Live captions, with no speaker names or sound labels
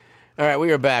All right,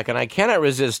 we are back, and I cannot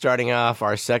resist starting off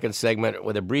our second segment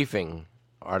with a briefing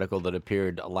article that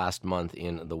appeared last month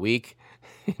in The Week,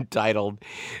 entitled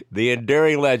The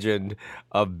Enduring Legend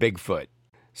of Bigfoot.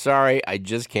 Sorry, I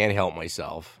just can't help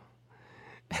myself.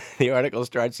 The article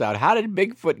starts out, how did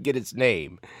Bigfoot get its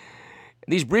name?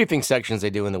 These briefing sections they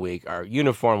do in The Week are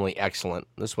uniformly excellent.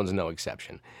 This one's no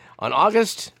exception. On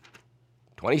August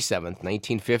 27th,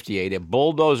 1958, a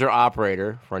bulldozer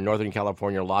operator for a Northern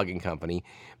California logging company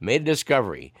made a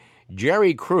discovery.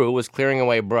 Jerry Crew was clearing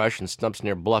away brush and stumps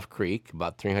near Bluff Creek,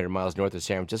 about 300 miles north of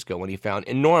San Francisco, when he found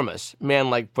enormous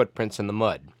man-like footprints in the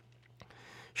mud.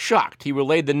 Shocked, he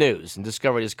relayed the news and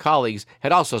discovered his colleagues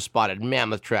had also spotted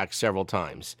mammoth tracks several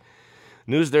times.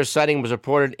 News of their sighting was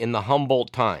reported in the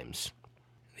Humboldt Times.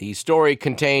 The story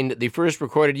contained the first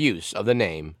recorded use of the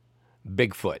name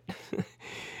Bigfoot.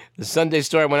 The Sunday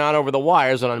story went on over the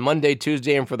wires, and on Monday,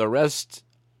 Tuesday, and for the rest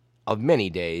of many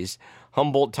days,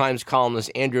 Humboldt Times columnist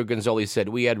Andrew Gonzoli said,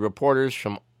 we had reporters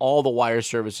from all the wire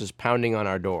services pounding on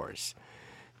our doors.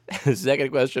 The second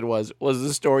question was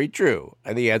the story true?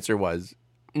 And the answer was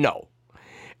no.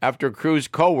 After Crew's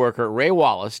co-worker Ray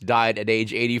Wallace died at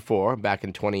age 84 back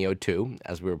in 2002,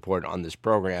 as we reported on this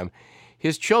program,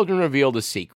 his children revealed a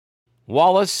secret.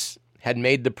 Wallace had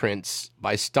made the prints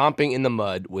by stomping in the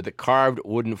mud with a carved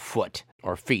wooden foot,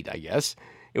 or feet, I guess.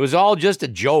 It was all just a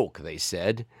joke, they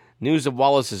said. News of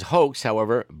Wallace's hoax,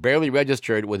 however, barely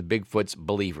registered with Bigfoot's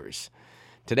believers.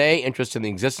 Today, interest in the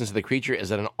existence of the creature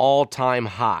is at an all-time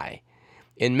high.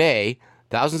 In May,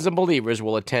 thousands of believers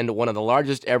will attend one of the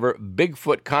largest ever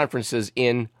Bigfoot conferences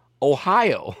in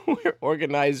Ohio, where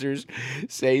organizers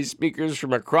say speakers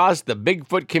from across the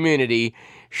Bigfoot community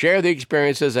share the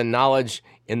experiences and knowledge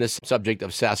in the subject of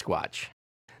Sasquatch.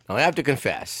 Now, I have to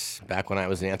confess, back when I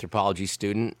was an anthropology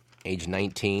student, age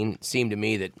 19, it seemed to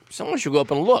me that someone should go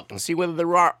up and look and see whether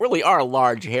there really are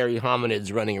large, hairy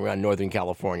hominids running around Northern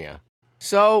California.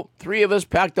 So, 3 of us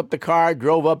packed up the car,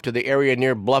 drove up to the area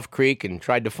near Bluff Creek, and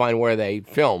tried to find where they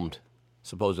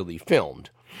supposedly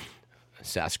filmed,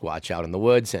 Sasquatch out in the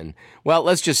woods, and, well,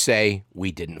 let's just say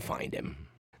we didn't find him.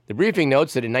 The briefing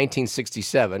notes that in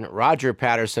 1967, Roger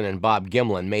Patterson and Bob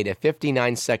Gimlin made a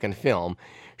 59-second film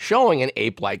showing an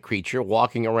ape-like creature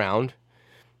walking around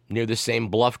near the same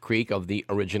Bluff Creek of the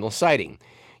original sighting.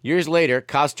 Years later,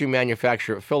 costume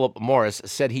manufacturer Philip Morris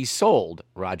said he sold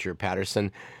Roger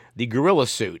Patterson the gorilla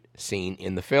suit seen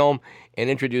in the film and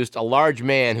introduced a large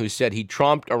man who said he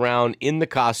tromped around in the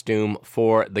costume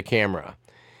for the camera.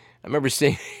 I remember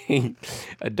seeing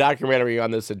a documentary on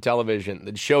this on television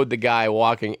that showed the guy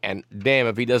walking, and damn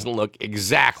if he doesn't look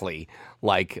exactly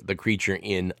like the creature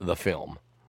in the film.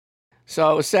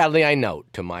 So sadly, I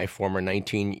note to my former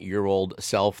 19-year-old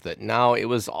self that no, it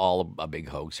was all a big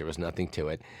hoax. There was nothing to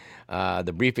it.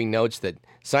 The briefing notes that,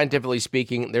 scientifically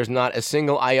speaking, there's not a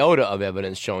single iota of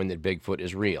evidence showing that Bigfoot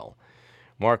is real.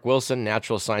 Mark Wilson,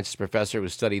 natural sciences professor who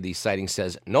studied these sightings,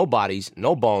 says no bodies,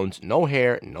 no bones, no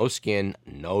hair, no skin,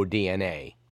 no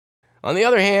DNA. On the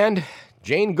other hand,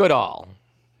 Jane Goodall,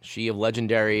 she of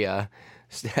legendary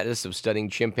status of studying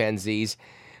chimpanzees,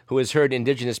 who has heard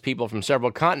indigenous people from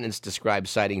several continents describe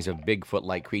sightings of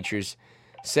Bigfoot-like creatures,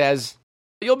 says,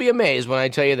 you'll be amazed when I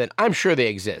tell you that I'm sure they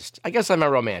exist. I guess I'm a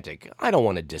romantic. I don't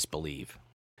want to disbelieve.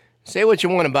 Say what you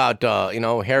want about,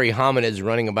 hairy hominids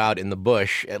running about in the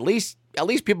bush. At least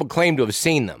people claim to have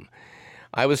seen them.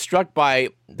 I was struck by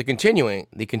the continuing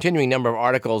number of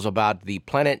articles about the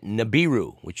planet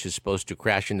Nibiru, which is supposed to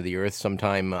crash into the Earth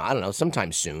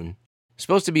sometime soon. It's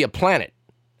supposed to be a planet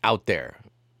out there,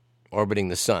 orbiting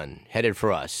the sun, headed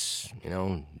for us.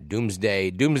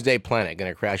 Doomsday planet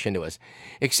going to crash into us.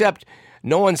 Except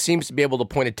no one seems to be able to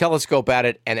point a telescope at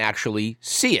it and actually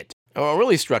see it. What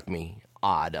really struck me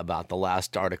odd about the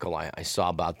last article I saw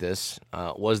about this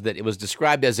was that it was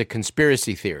described as a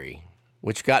conspiracy theory,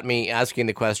 which got me asking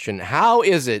the question, how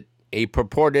is it a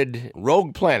purported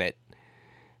rogue planet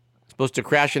supposed to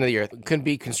crash into the Earth can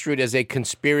be construed as a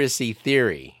conspiracy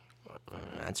theory?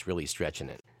 That's really stretching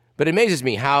it. But it amazes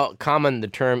me how common the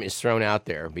term is thrown out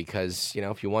there because,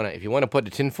 if you want to put a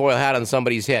tinfoil hat on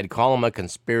somebody's head, call them a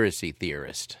conspiracy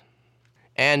theorist.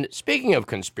 And speaking of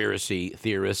conspiracy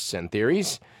theorists and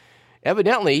theories,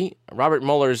 evidently, Robert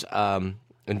Mueller's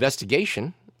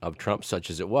investigation of Trump, such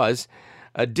as it was,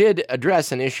 did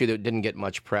address an issue that didn't get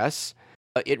much press.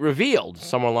 It revealed,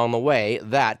 somewhere along the way,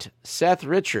 that Seth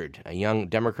Richard, a young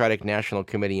Democratic National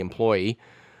Committee employee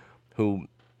who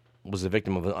was the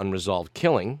victim of an unresolved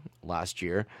killing last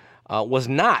year, was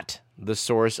not the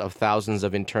source of thousands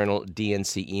of internal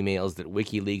DNC emails that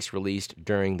WikiLeaks released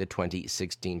during the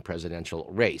 2016 presidential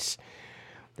race.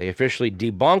 They officially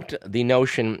debunked the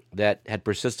notion that had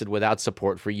persisted without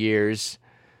support for years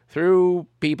through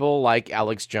people like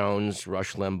Alex Jones,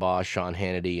 Rush Limbaugh, Sean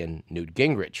Hannity, and Newt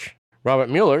Gingrich.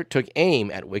 Robert Mueller took aim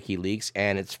at WikiLeaks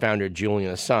and its founder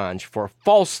Julian Assange for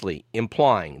falsely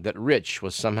implying that Rich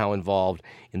was somehow involved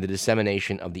in the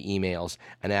dissemination of the emails,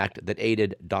 an act that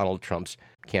aided Donald Trump's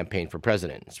campaign for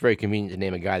president. It's very convenient to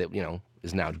name a guy that,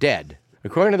 is now dead.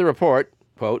 According to the report,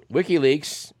 quote,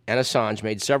 WikiLeaks and Assange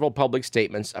made several public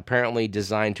statements apparently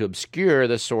designed to obscure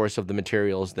the source of the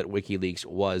materials that WikiLeaks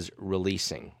was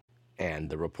releasing.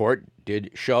 And the report did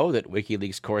show that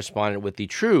WikiLeaks corresponded with the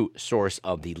true source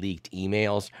of the leaked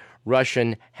emails,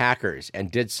 Russian hackers, and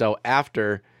did so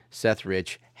after Seth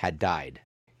Rich had died.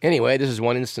 Anyway, this is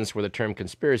one instance where the term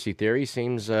conspiracy theory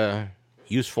seems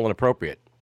useful and appropriate. I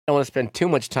don't want to spend too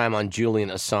much time on Julian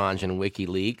Assange and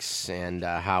WikiLeaks and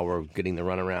how we're getting the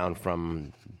runaround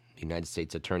from the United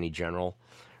States Attorney General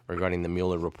regarding the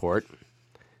Mueller report,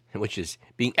 which is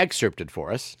being excerpted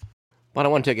for us. But I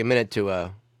want to take a minute to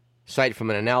cite from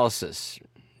an analysis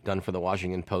done for the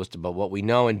Washington Post about what we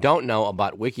know and don't know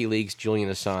about WikiLeaks, Julian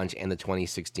Assange, and the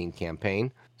 2016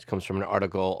 campaign. This comes from an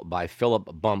article by Philip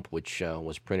Bump, which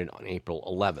was printed on April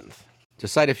 11th. To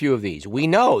cite a few of these, we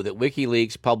know that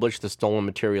WikiLeaks published the stolen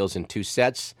materials in two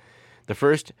sets. The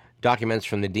first, documents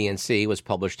from the DNC, was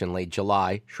published in late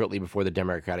July, shortly before the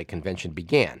Democratic Convention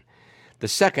began. The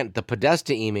second, the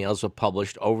Podesta emails, were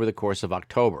published over the course of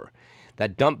October.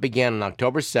 That dump began on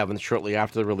October 7th, shortly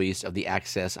after the release of the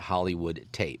Access Hollywood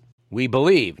tape. We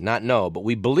believe, not know, but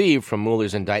we believe from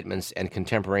Mueller's indictments and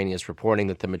contemporaneous reporting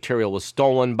that the material was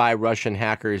stolen by Russian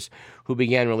hackers who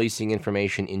began releasing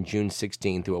information in June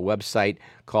 16 through a website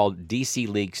called DC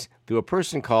Leaks through a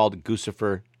person called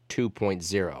Guccifer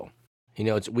 2.0. He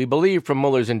notes, we believe from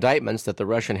Mueller's indictments that the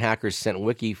Russian hackers sent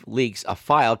WikiLeaks a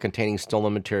file containing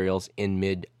stolen materials in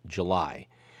mid-July.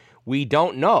 We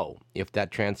don't know if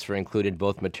that transfer included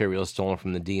both materials stolen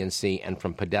from the DNC and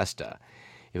from Podesta.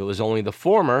 If it was only the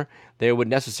former, there would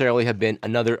necessarily have been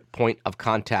another point of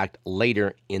contact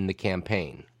later in the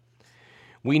campaign.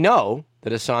 We know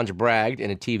that Assange bragged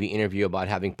in a TV interview about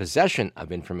having possession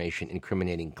of information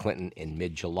incriminating Clinton in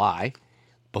mid-July,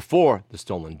 before the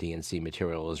stolen DNC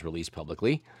material was released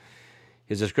publicly.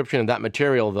 His description of that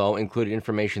material, though, included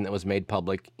information that was made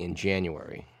public in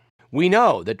January. We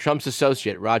know that Trump's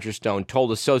associate, Roger Stone,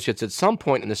 told associates at some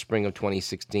point in the spring of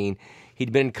 2016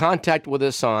 he'd been in contact with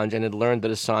Assange and had learned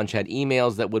that Assange had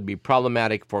emails that would be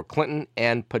problematic for Clinton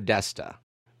and Podesta.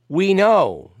 We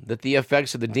know that the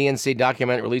effects of the DNC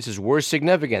document releases were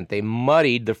significant. They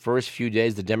muddied the first few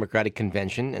days of the Democratic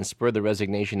Convention and spurred the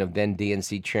resignation of then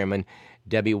DNC Chairman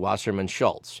Debbie Wasserman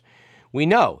Schultz. We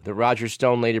know that Roger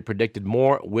Stone later predicted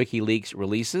more WikiLeaks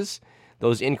releases.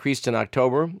 Those increased in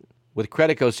October, with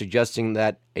Credico suggesting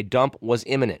that a dump was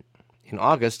imminent. In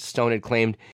August, Stone had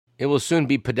claimed it will soon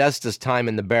be Podesta's time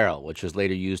in the barrel, which was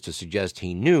later used to suggest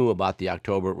he knew about the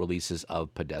October releases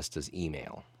of Podesta's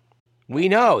email. We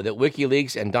know that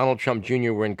WikiLeaks and Donald Trump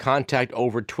Jr. were in contact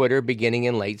over Twitter beginning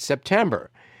in late September,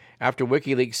 after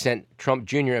WikiLeaks sent Trump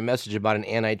Jr. a message about an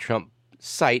anti-Trump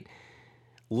site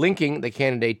linking the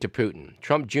candidate to Putin.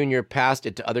 Trump Jr. passed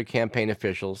it to other campaign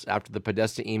officials. After the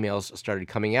Podesta emails started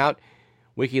coming out,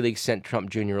 WikiLeaks sent Trump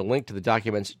Jr. a link to the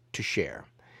documents to share.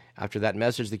 After that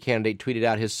message, the candidate tweeted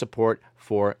out his support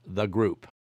for the group,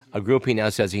 a group he now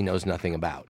says he knows nothing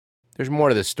about. There's more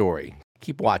to this story.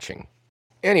 Keep watching.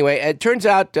 Anyway, it turns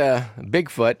out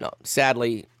Bigfoot,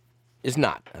 sadly, is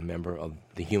not a member of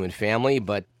the human family,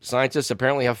 but scientists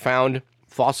apparently have found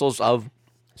fossils of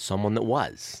someone that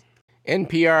was.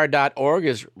 NPR.org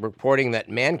is reporting that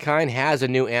mankind has a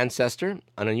new ancestor,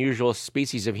 an unusual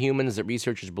species of humans that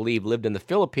researchers believe lived in the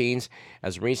Philippines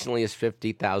as recently as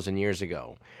 50,000 years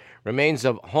ago. Remains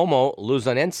of Homo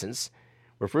luzonensis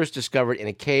were first discovered in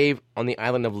a cave on the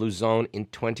island of Luzon in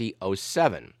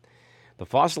 2007. The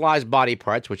fossilized body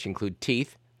parts, which include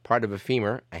teeth, part of a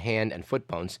femur, a hand, and foot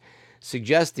bones,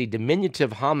 suggest the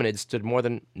diminutive hominids stood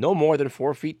no more than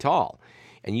 4 feet tall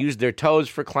and used their toes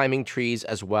for climbing trees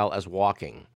as well as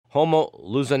walking. Homo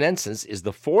luzonensis is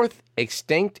the fourth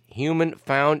extinct human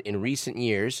found in recent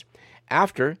years,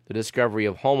 after the discovery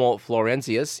of Homo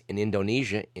florensis in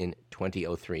Indonesia in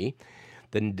 2003,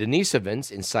 the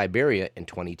Denisovans in Siberia in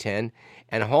 2010,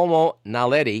 and Homo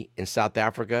naledi in South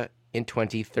Africa in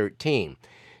 2013.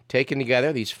 Taken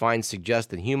together, these finds suggest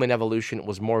that human evolution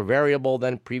was more variable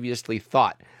than previously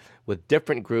thought, with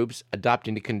different groups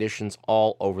adapting to conditions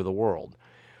all over the world.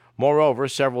 Moreover,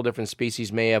 several different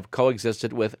species may have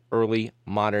coexisted with early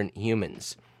modern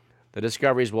humans. The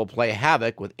discoveries will play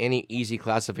havoc with any easy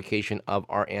classification of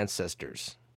our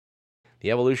ancestors.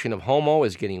 The evolution of Homo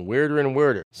is getting weirder and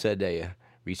weirder, said a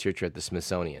researcher at the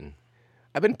Smithsonian.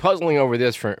 I've been puzzling over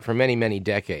this for many, many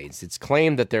decades. It's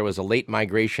claimed that there was a late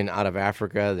migration out of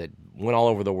Africa that went all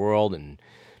over the world and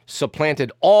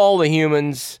supplanted all the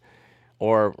humans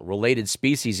or related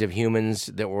species of humans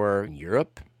that were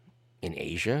Europe, in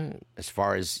Asia, as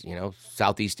far as,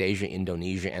 Southeast Asia,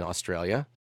 Indonesia, and Australia.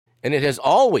 And it has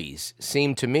always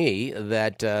seemed to me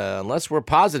that unless we're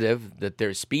positive that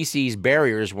their species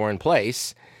barriers were in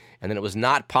place and that it was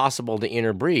not possible to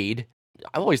interbreed,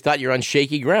 I've always thought you're on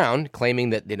shaky ground,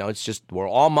 claiming that, it's just we're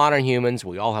all modern humans,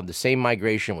 we all have the same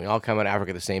migration, we all come out of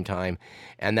Africa at the same time,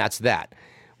 and that's that.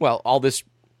 Well, all these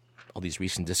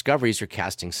recent discoveries are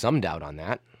casting some doubt on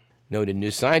that. Noted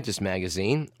New Scientist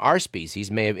magazine, our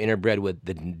species may have interbred with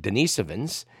the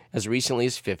Denisovans as recently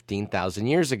as 15,000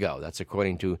 years ago. That's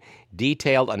according to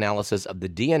detailed analysis of the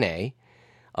DNA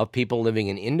of people living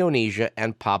in Indonesia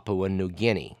and Papua New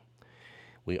Guinea.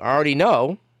 We already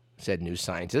know, said New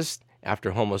Scientist,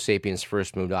 after Homo sapiens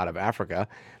first moved out of Africa,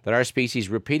 that our species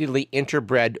repeatedly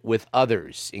interbred with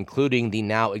others, including the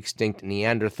now extinct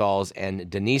Neanderthals and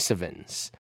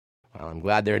Denisovans. Well, I'm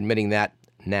glad they're admitting that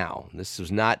now. This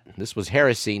was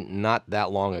heresy not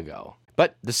that long ago.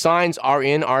 But the signs are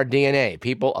in our DNA.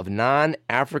 People of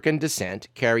non-African descent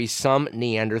carry some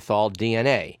Neanderthal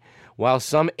DNA, while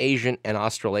some Asian and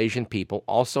Australasian people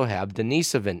also have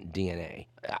Denisovan DNA.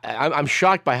 I'm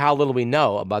shocked by how little we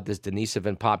know about this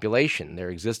Denisovan population. Their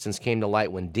existence came to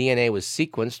light when DNA was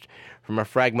sequenced from a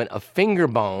fragment of finger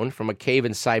bone from a cave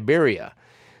in Siberia.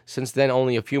 Since then,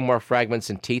 only a few more fragments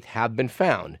and teeth have been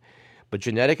found. But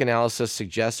genetic analysis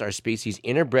suggests our species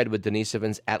interbred with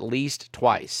Denisovans at least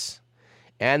twice,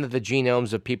 and that the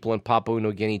genomes of people in Papua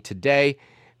New Guinea today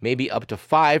may be up to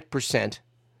 5%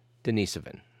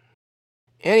 Denisovan.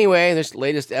 Anyway, this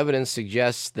latest evidence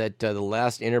suggests that the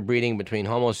last interbreeding between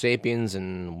Homo sapiens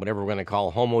and whatever we're going to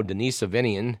call Homo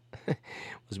Denisovanian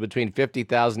was between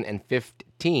 50,000 and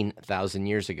 15,000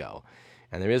 years ago.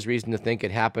 And there is reason to think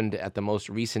it happened at the most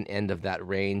recent end of that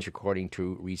range, according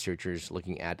to researchers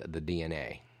looking at the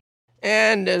DNA.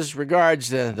 And as regards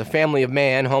the family of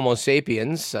man, Homo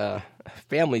sapiens,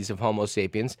 families of Homo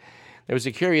sapiens, there was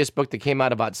a curious book that came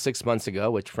out about 6 months ago,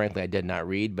 which frankly I did not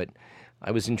read, but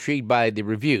I was intrigued by the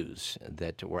reviews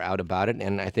that were out about it,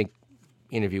 and I think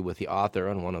interview with the author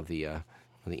on one of the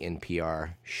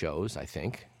NPR shows, I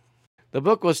think. The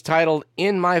book was titled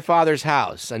In My Father's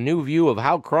House, A New View of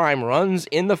How Crime Runs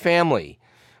in the Family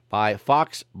by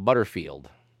Fox Butterfield.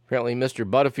 Apparently, Mr.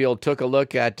 Butterfield took a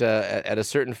look at a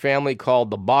certain family called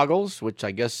the Boggles, which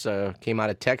I guess came out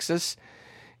of Texas,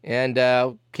 and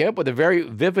came up with a very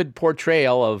vivid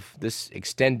portrayal of this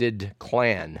extended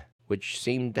clan, which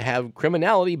seemed to have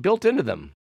criminality built into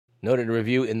them. Noted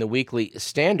review in the Weekly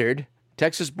Standard,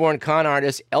 Texas-born con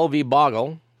artist L.V.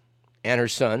 Boggle and her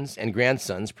sons and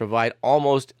grandsons provide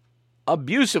almost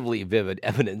abusively vivid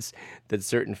evidence that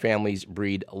certain families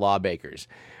breed lawbreakers.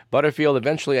 Butterfield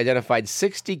eventually identified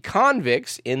 60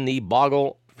 convicts in the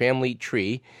Boggle family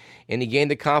tree, and he gained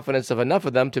the confidence of enough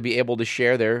of them to be able to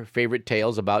share their favorite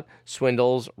tales about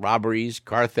swindles, robberies,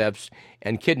 car thefts,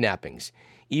 and kidnappings,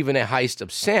 even a heist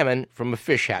of salmon from a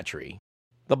fish hatchery.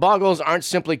 The Boggles aren't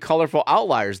simply colorful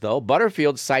outliers, though.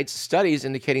 Butterfield cites studies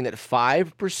indicating that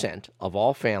 5% of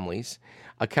all families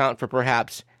account for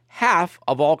perhaps half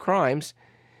of all crimes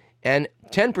and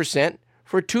 10%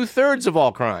 for 2/3 of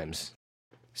all crimes.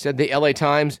 Said the LA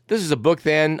Times, this is a book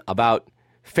then about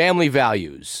family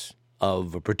values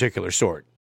of a particular sort.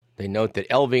 They note that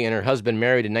Elvie and her husband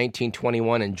married in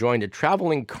 1921 and joined a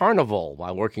traveling carnival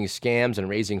while working scams and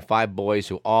raising 5 boys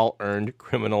who all earned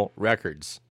criminal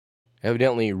records.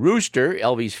 Evidently, Rooster,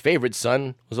 Elvie's favorite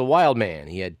son, was a wild man.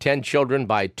 He had 10 children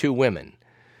by 2 women.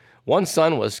 One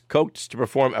son was coaxed to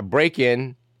perform a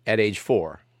break-in at age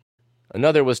 4.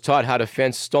 Another was taught how to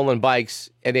fence stolen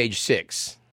bikes at age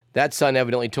 6. That son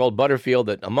evidently told Butterfield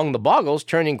that among the Boggles,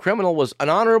 turning criminal was an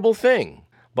honorable thing.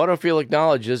 Butterfield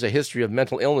acknowledges a history of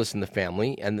mental illness in the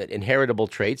family and that inheritable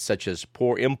traits such as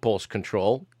poor impulse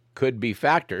control could be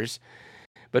factors.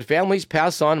 But families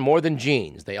pass on more than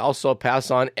genes. They also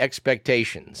pass on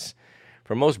expectations.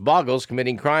 For most Boggles,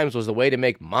 committing crimes was the way to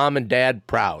make mom and dad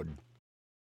proud.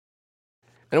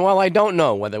 And while I don't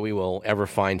know whether we will ever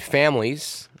find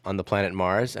families on the planet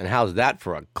Mars, and how's that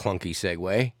for a clunky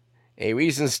segue, a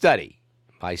recent study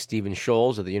by Stephen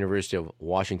Scholes of the University of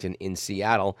Washington in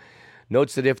Seattle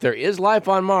notes that if there is life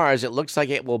on Mars, it looks like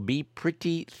it will be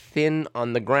pretty thin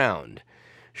on the ground.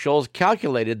 Scholes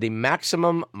calculated the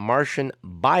maximum Martian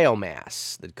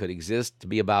biomass that could exist to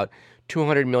be about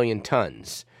 200 million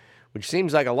tons, which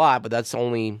seems like a lot, but that's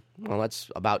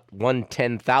about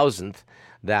 1/10,000th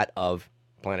that of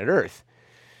planet Earth.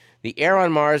 The air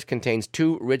on Mars contains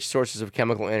two rich sources of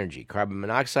chemical energy, carbon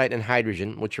monoxide and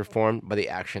hydrogen, which are formed by the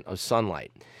action of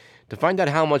sunlight. To find out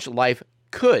how much life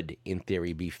could, in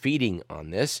theory, be feeding on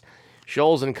this,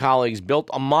 Scholes and colleagues built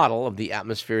a model of the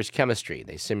atmosphere's chemistry.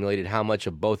 They simulated how much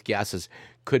of both gases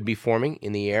could be forming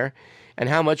in the air and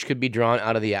how much could be drawn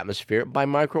out of the atmosphere by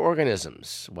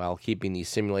microorganisms, while keeping the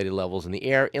simulated levels in the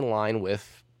air in line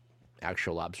with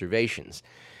actual observations.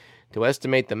 To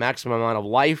estimate the maximum amount of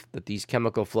life that these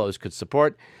chemical flows could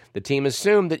support, the team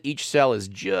assumed that each cell is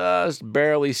just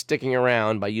barely sticking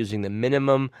around by using the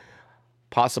minimum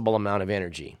possible amount of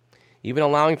energy. Even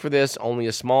allowing for this, only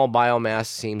a small biomass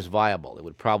seems viable. It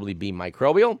would probably be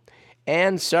microbial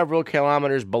and several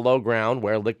kilometers below ground,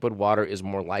 where liquid water is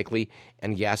more likely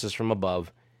and gases from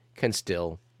above can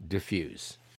still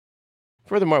diffuse.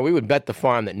 Furthermore, we would bet the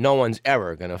farm that no one's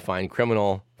ever going to find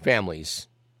criminal families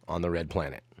on the Red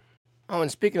Planet. Oh,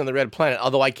 and speaking of the Red Planet,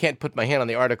 although I can't put my hand on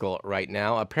the article right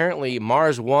now, apparently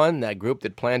Mars One, that group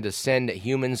that planned to send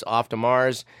humans off to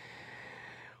Mars,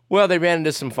 well, they ran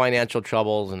into some financial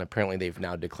troubles, and apparently they've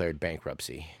now declared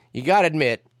bankruptcy. You got to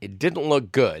admit, it didn't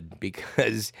look good,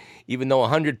 because even though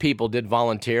 100 people did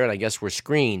volunteer and I guess were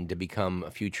screened to become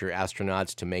future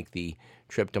astronauts to make the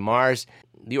trip to Mars,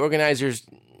 the organizers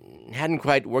hadn't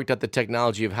quite worked out the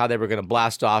technology of how they were going to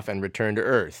blast off and return to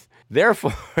Earth.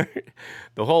 Therefore,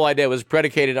 the whole idea was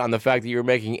predicated on the fact that you were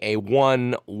making a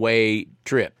one-way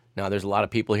trip. Now, there's a lot of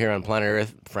people here on planet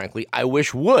Earth, frankly, I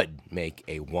wish would make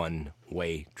a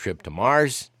one-way trip to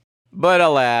Mars. But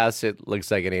alas, it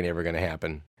looks like it ain't ever going to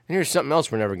happen. And here's something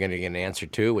else we're never going to get an answer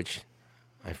to, which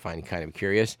I find kind of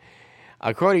curious.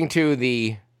 According to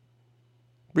the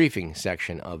briefing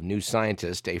section of New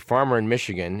Scientist, a farmer in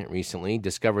Michigan recently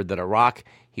discovered that a rock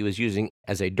he was using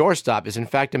as a doorstop is in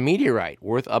fact a meteorite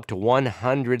worth up to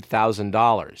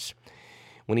 $100,000.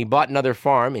 When he bought another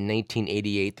farm in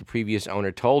 1988, the previous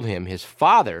owner told him his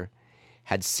father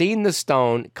had seen the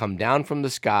stone come down from the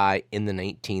sky in the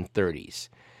 1930s.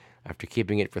 After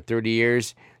keeping it for 30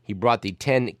 years, he brought the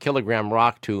 10-kilogram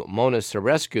rock to Mona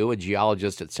Sarescu, a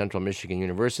geologist at Central Michigan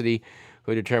University,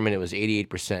 who determined it was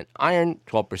 88% iron,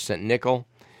 12% nickel,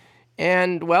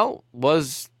 and, well,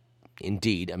 was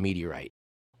indeed a meteorite.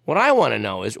 What I want to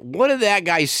know is, what did that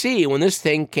guy see when this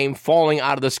thing came falling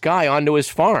out of the sky onto his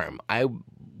farm? I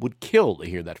would kill to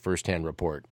hear that firsthand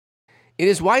report. It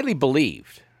is widely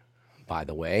believed, by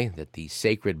the way, that the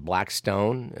sacred black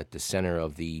stone at the center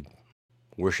of the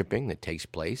worshiping that takes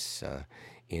place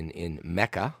in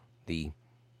Mecca, the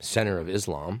center of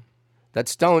Islam, that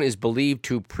stone is believed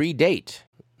to predate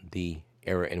the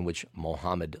era in which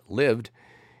Muhammad lived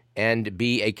and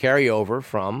be a carryover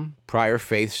from prior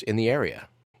faiths in the area.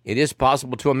 It is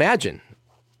possible to imagine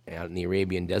out in the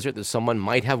Arabian desert that someone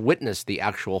might have witnessed the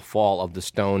actual fall of the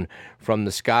stone from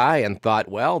the sky and thought,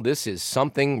 well, this is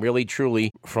something really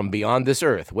truly from beyond this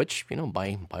earth, which,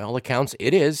 by all accounts,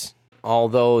 it is,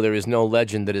 although there is no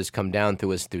legend that has come down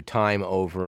to us through time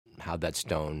over how that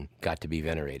stone got to be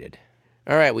venerated.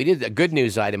 All right, we did a good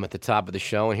news item at the top of the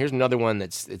show, and here's another one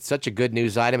it's such a good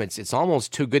news item, it's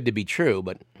almost too good to be true,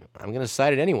 but I'm going to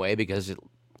cite it anyway because it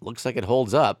looks like it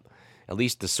holds up. At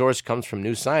least the source comes from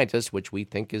New Scientist, which we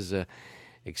think is an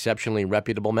exceptionally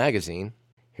reputable magazine.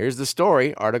 Here's the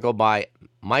story, article by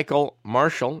Michael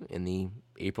Marshall in the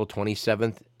April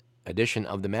 27th edition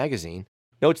of the magazine,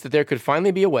 notes that there could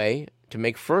finally be a way to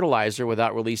make fertilizer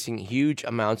without releasing huge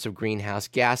amounts of greenhouse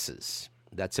gases.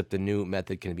 That's if the new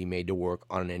method can be made to work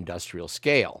on an industrial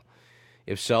scale.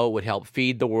 If so, it would help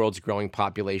feed the world's growing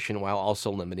population while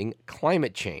also limiting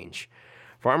climate change.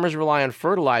 Farmers rely on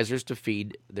fertilizers to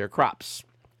feed their crops.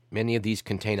 Many of these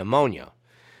contain ammonia.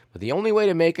 But the only way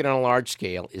to make it on a large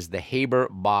scale is the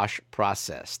Haber-Bosch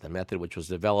process, the method which was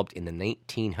developed in the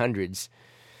 1900s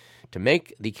to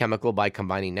make the chemical by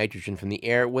combining nitrogen from the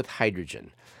air with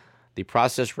hydrogen. The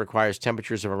process requires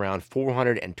temperatures of around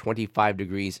 425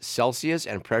 degrees Celsius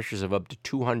and pressures of up to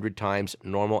 200 times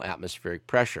normal atmospheric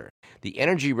pressure. The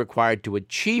energy required to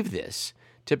achieve this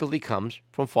typically comes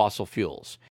from fossil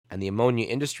fuels, and the ammonia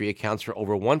industry accounts for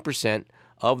over 1%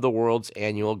 of the world's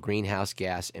annual greenhouse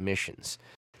gas emissions.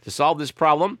 To solve this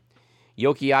problem,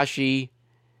 Yokiyashi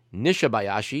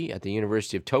Nishibayashi at the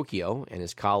University of Tokyo and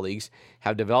his colleagues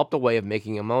have developed a way of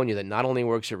making ammonia that not only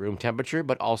works at room temperature,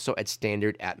 but also at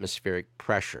standard atmospheric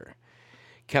pressure.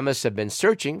 Chemists have been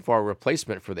searching for a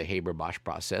replacement for the Haber-Bosch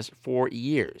process for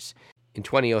years. In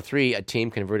 2003, a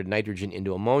team converted nitrogen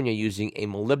into ammonia using a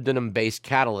molybdenum-based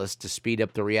catalyst to speed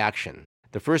up the reaction,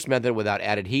 the first method without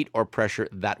added heat or pressure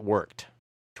that worked.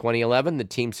 In 2011, the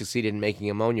team succeeded in making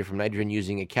ammonia from nitrogen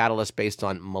using a catalyst based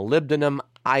on molybdenum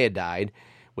iodide,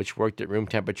 which worked at room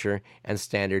temperature and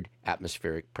standard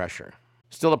atmospheric pressure.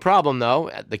 Still a problem, though.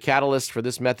 The catalyst for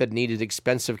this method needed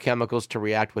expensive chemicals to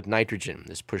react with nitrogen.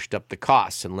 This pushed up the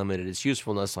costs and limited its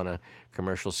usefulness on a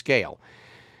commercial scale.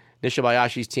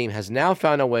 Nishibayashi's team has now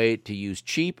found a way to use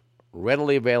cheap,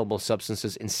 readily available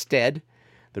substances instead.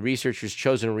 The researchers'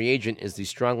 chosen reagent is the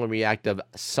strongly reactive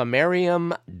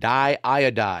samarium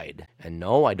diiodide. And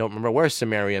no, I don't remember where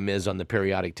samarium is on the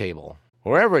periodic table.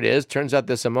 Wherever it is, turns out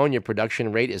this ammonia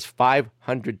production rate is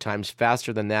 500 times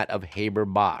faster than that of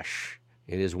Haber-Bosch.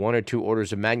 It is 1 or 2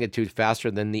 orders of magnitude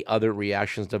faster than the other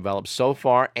reactions developed so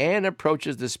far and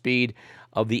approaches the speed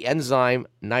of the enzyme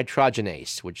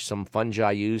nitrogenase, which some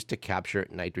fungi use to capture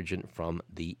nitrogen from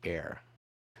the air.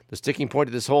 The sticking point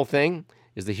of this whole thing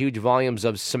is the huge volumes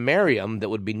of samarium that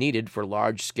would be needed for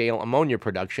large-scale ammonia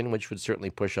production, which would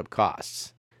certainly push up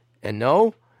costs. And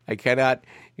no, I cannot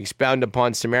expound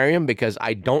upon samarium because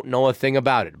I don't know a thing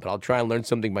about it, but I'll try and learn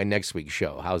something by next week's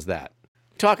show. How's that?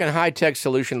 Talking high-tech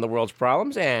solution to the world's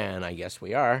problems, and I guess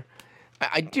we are.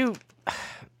 I do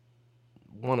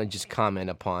want to just comment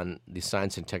upon the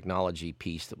science and technology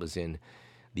piece that was in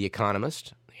The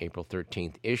Economist, April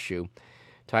 13th issue,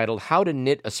 titled How to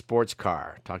Knit a Sports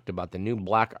Car. Talked about the new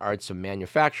black arts of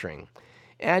manufacturing.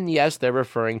 And yes, they're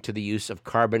referring to the use of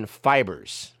carbon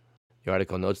fibers. The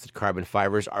article notes that carbon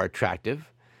fibers are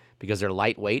attractive because they're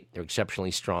lightweight, they're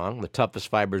exceptionally strong. The toughest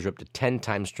fibers are up to 10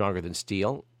 times stronger than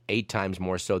steel, 8 times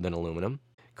more so than aluminum.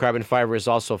 Carbon fiber is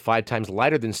also 5 times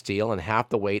lighter than steel and half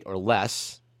the weight or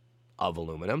less of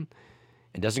aluminum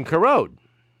and doesn't corrode.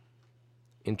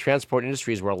 In transport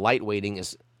industries where lightweighting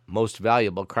is most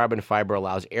valuable, carbon fiber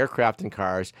allows aircraft and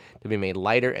cars to be made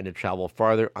lighter and to travel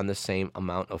farther on the same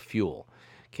amount of fuel.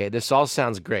 Okay, this all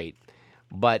sounds great,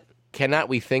 but cannot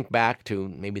we think back to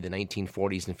maybe the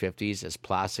 1940s and 50s as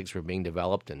plastics were being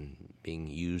developed and being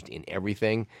used in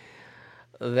everything?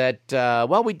 That,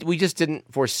 we just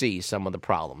didn't foresee some of the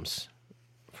problems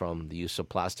from the use of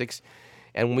plastics.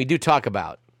 And when we do talk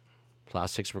about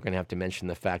plastics, we're going to have to mention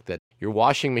the fact that your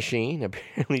washing machine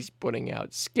apparently is putting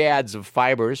out scads of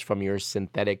fibers from your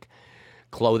synthetic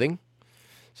clothing,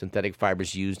 synthetic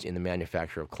fibers used in the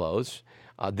manufacture of clothes.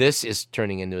 This is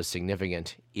turning into a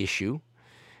significant issue.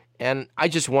 And I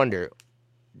just wonder,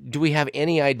 do we have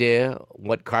any idea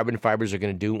what carbon fibers are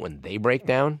going to do when they break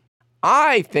down?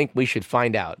 I think we should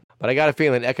find out. But I got a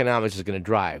feeling economics is going to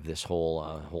drive this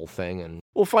whole thing. And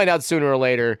we'll find out sooner or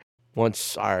later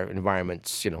once our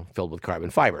environment's, filled with carbon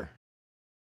fiber.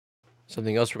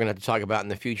 Something else we're going to have to talk about in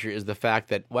the future is the fact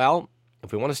that,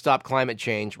 if we want to stop climate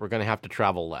change, we're going to have to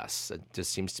travel less. It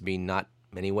just seems to be not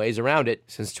many ways around it.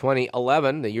 Since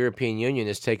 2011, the European Union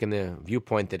has taken the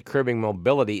viewpoint that curbing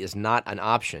mobility is not an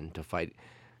option to fight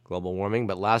global warming.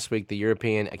 But last week, the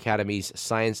European Academy's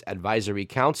Science Advisory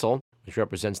Council, which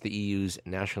represents the EU's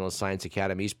national science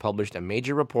academies, published a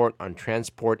major report on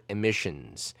transport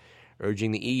emissions,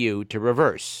 urging the EU to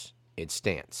reverse its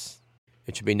stance.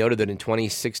 It should be noted that in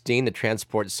 2016, the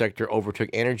transport sector overtook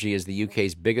energy as the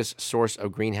UK's biggest source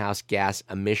of greenhouse gas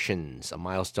emissions, a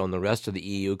milestone the rest of the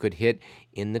EU could hit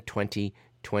in the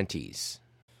 2020s.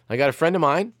 I got a friend of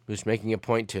mine who's making a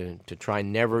point to try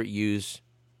and never use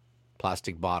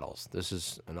plastic bottles. This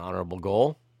is an honorable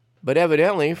goal. But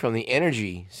evidently, from the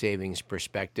energy savings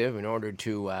perspective, in order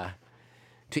to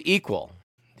equal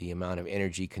the amount of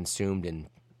energy consumed in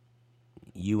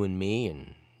you and me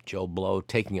and Joe Blow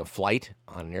taking a flight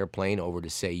on an airplane over to,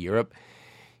 say, Europe,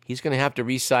 he's going to have to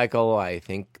recycle, I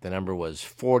think the number was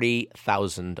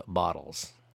 40,000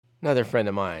 bottles. Another friend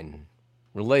of mine,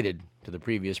 related to the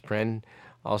previous friend,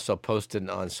 also posted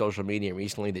on social media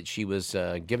recently that she was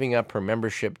giving up her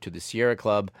membership to the Sierra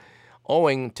Club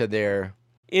owing to their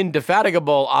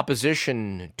indefatigable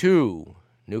opposition to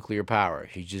nuclear power.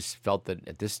 She just felt that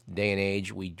at this day and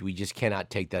age, we just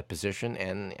cannot take that position,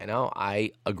 and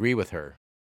I agree with her.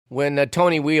 When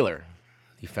Tony Wheeler,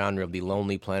 the founder of the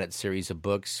Lonely Planet series of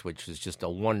books, which is just a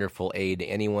wonderful aid to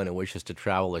anyone who wishes to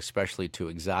travel, especially to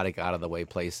exotic, out-of-the-way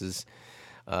places,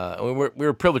 we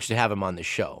were privileged to have him on the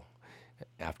show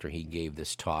after he gave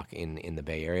this talk in the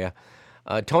Bay Area.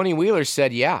 Tony Wheeler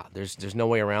said, "Yeah, there's no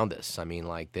way around this. I mean,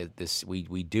 like this,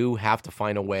 we do have to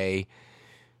find a way.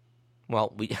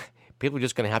 Well, people are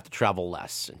just going to have to travel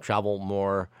less and travel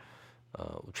more,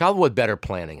 travel with better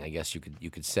planning, I guess you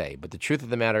could say. But the truth of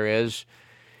the matter is,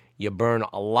 you burn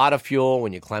a lot of fuel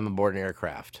when you climb aboard an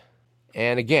aircraft.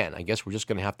 And again, I guess we're just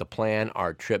going to have to plan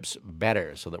our trips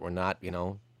better so that we're not,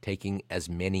 taking as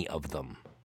many of them."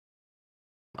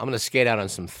 I'm going to skate out on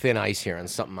some thin ice here on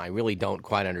something I really don't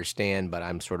quite understand, but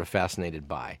I'm sort of fascinated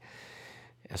by.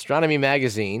 Astronomy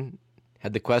Magazine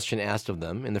had the question asked of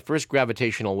them. In the first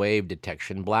gravitational wave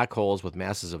detection, black holes with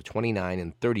masses of 29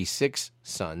 and 36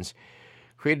 suns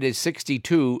created a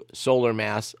 62 solar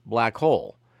mass black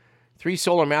hole. 3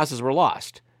 solar masses were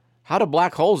lost. How do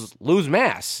black holes lose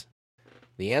mass?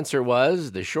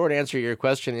 The short answer to your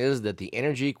question is that the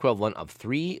energy equivalent of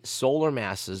 3 solar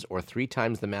masses, or 3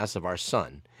 times the mass of our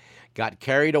sun, got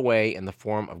carried away in the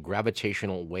form of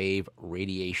gravitational wave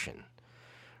radiation.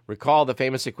 Recall the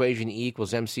famous equation E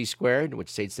equals mc squared, which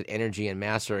states that energy and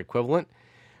mass are equivalent.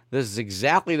 This is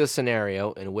exactly the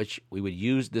scenario in which we would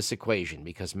use this equation,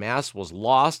 because mass was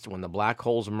lost when the black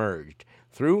holes merged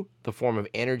through the form of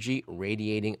energy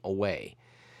radiating away.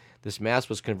 This mass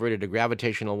was converted to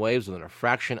gravitational waves within a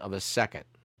fraction of a second,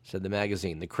 said the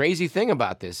magazine. The crazy thing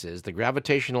about this is the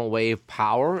gravitational wave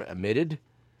power emitted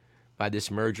by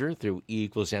this merger through E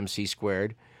equals mc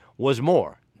squared was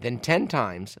more than 10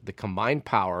 times the combined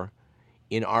power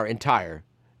in our entire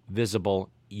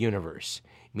visible universe,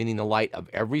 meaning the light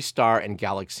of every star and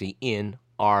galaxy in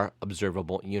our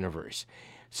observable universe.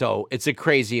 So it's a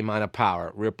crazy amount of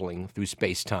power rippling through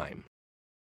space-time.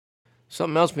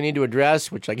 Something else we need to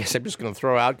address, which I guess I'm just going to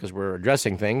throw out because we're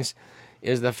addressing things,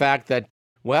 is the fact that,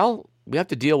 well, we have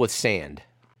to deal with sand.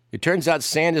 It turns out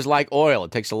sand is like oil.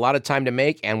 It takes a lot of time to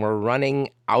make, and we're running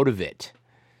out of it.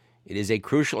 It is a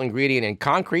crucial ingredient in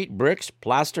concrete, bricks,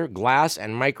 plaster, glass,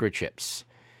 and microchips.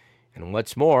 And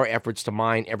what's more, efforts to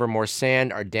mine ever more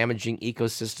sand are damaging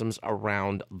ecosystems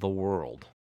around the world.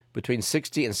 Between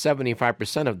 60 and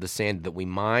 75% of the sand that we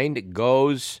mined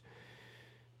goes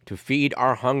to feed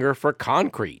our hunger for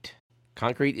concrete.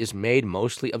 Concrete is made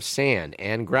mostly of sand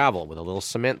and gravel with a little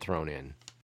cement thrown in.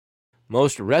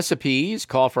 Most recipes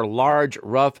call for large,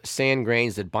 rough sand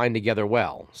grains that bind together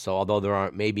well. So although there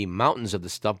are maybe mountains of the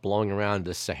stuff blowing around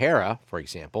the Sahara, for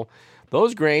example,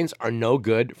 those grains are no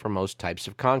good for most types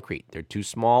of concrete. They're too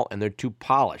small and they're too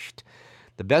polished.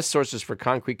 The best sources for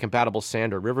concrete-compatible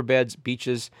sand are riverbeds,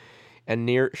 beaches, and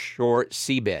near-shore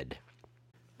seabed.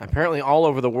 Apparently all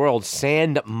over the world,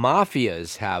 sand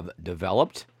mafias have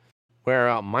developed,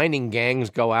 where mining gangs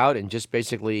go out and just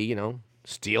basically,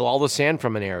 steal all the sand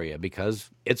from an area because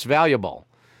it's valuable.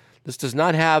 This does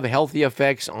not have healthy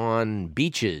effects on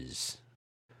beaches.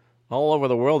 All over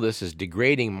the world, this is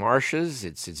degrading marshes,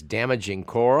 it's damaging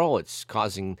coral, it's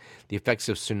causing the effects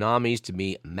of tsunamis to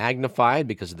be magnified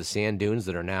because of the sand dunes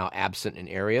that are now absent in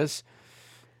areas,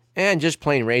 and just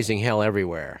plain raising hell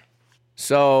everywhere.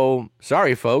 So,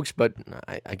 sorry folks, but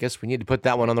I guess we need to put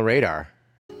that one on the radar.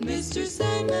 Mr.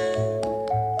 Sandman,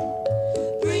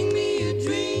 bring me a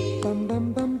dream. Bum,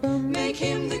 bum, bum, bum. Make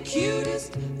him the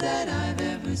cutest that I've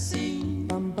ever seen.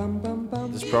 Bum, bum, bum,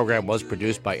 bum. This program was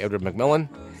produced by Edward McMillan,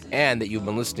 and that you've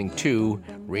been listening to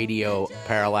Radio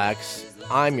Parallax.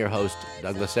 I'm your host,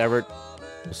 Douglas Everett.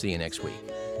 We'll see you next week.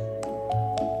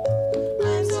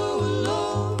 I'm so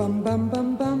alone. Bum, bum,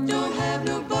 bum, bum. Don't have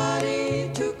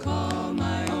nobody to call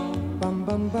my own. Bum,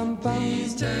 bum, bum, bum.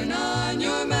 Please turn on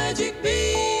your magic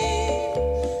beam.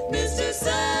 Mr.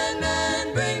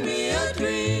 Sandman, bring me a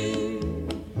dream.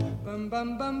 Bum,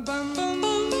 bum, bum, bum, bum,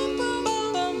 bum, bum.